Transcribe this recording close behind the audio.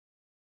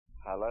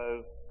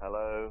Hello,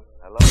 hello,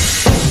 hello.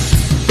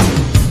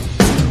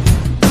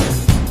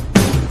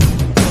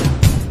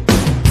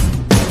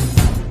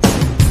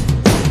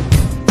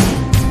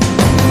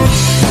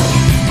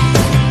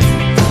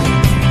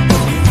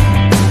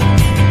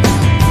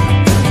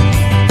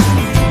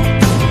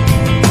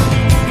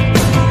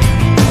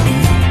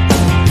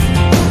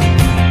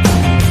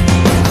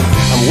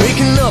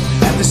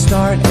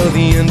 Start of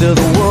the end of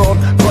the world,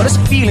 but it's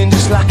feeling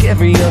just like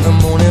every other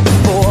morning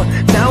before.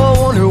 Now I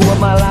wonder what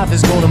my life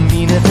is gonna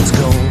mean if it's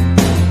gone.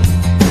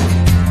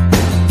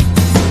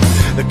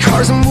 The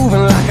cars are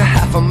moving like a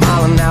half a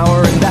mile an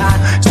hour, and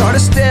I started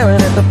staring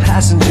at the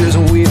passengers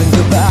and waving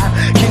goodbye.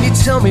 Can you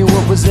tell me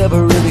what was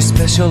ever really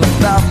special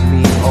about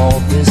me all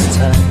this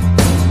time?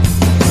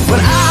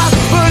 But I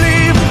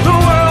believe the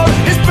world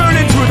is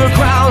burning to the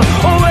ground.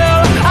 Oh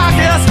well, I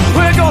guess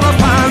we're gonna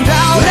find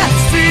out. Let's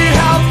see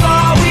how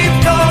far we've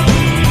come.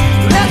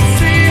 Let's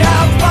see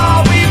how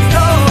far we've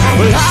come.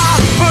 Well, I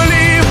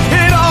believe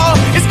it all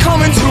is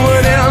coming to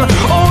an end.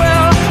 Oh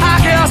well, I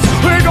guess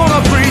we're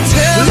gonna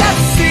pretend.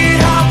 Let's see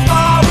how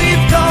far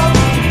we've come.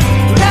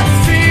 Let's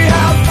see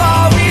how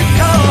far we've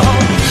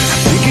come.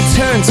 We could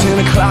turn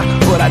 10 o'clock,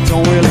 but I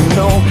don't really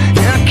know.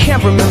 And I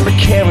can't remember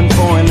caring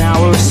for an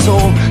hour or so.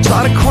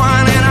 Started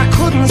crying and I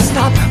couldn't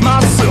stop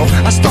myself.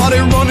 I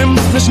started running,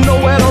 but there's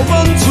nowhere to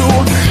run to.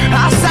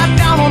 I sat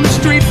down on the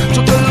street,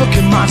 took a look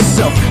at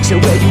myself.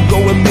 Said, where you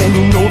going, man?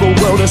 You know the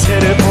world is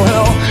headed for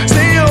hell.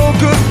 Say your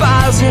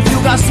goodbyes if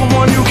you got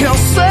someone you can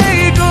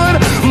say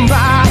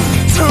goodbye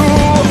to.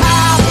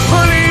 I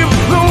believe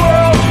the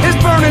world is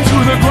burning to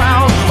the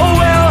ground. Oh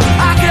well,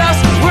 I guess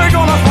we're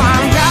gonna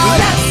find out.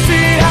 Let's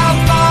see how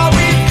far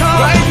we've come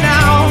right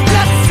now.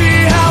 Let's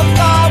see how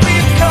far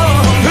we've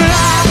come.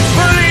 I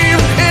believe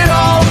it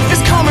all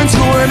is coming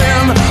to an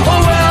end.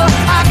 Oh well,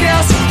 I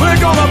guess we're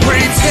gonna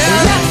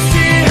pretend. Let's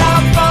see how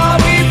far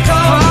we've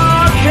come.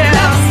 Oh, yeah.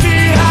 Let's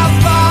see how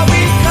far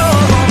we've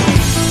come.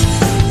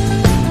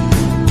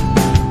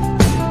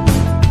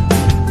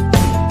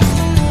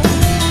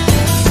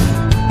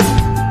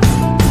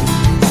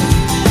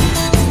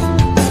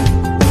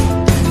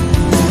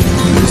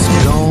 It's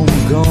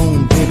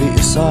gone, baby,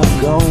 it's all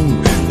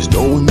gone. There's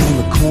no one in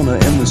the corner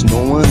and there's no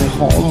one at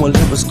home. Well,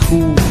 it was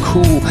cool,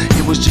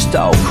 it was just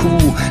all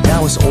cool.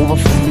 Now it's over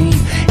for me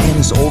and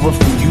it's over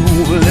for you.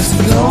 Well, it's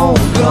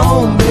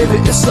gone, baby,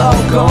 it's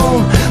all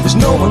gone. There's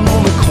no one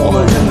on the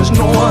corner and there's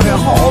no one at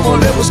home.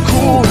 Well, it was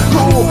cool,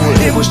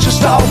 it was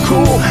just all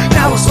cool.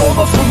 Now it's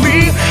over for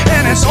me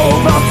and it's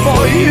over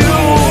for you.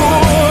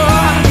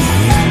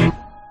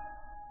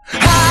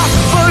 I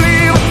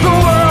believe the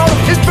world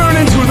is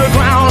burning to the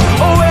ground.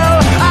 Oh well,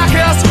 I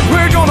guess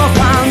we're gonna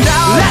find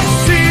out. Let's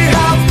see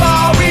how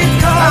far we've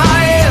come.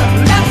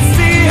 Let's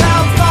see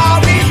how far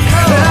we've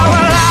come.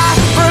 Well, I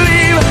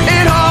believe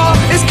it all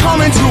is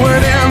coming to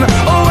an end.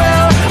 Oh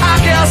well, I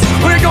guess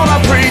we're gonna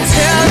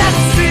pretend. Let's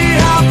see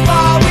how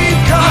far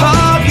we've come.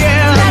 Oh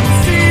yeah, let's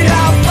see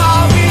how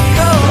far we've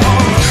come.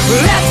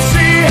 Let's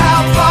see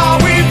how far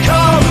we've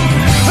come.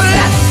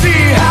 Let's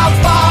see how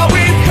far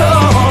we've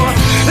come.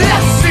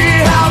 Let's see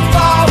how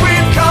far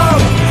we've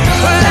come.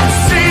 Let's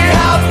see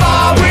how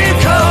far we've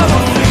come.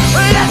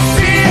 Let's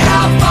see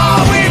how far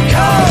we've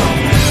come.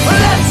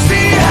 Let's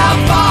see how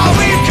far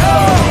we've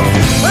come.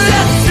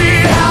 Let's see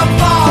how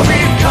far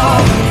we've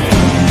come.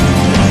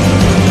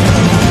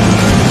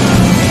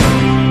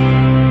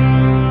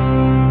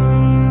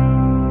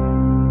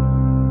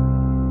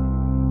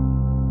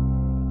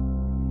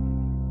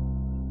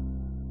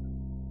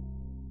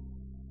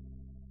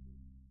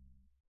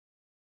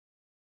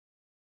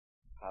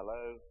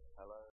 Hello.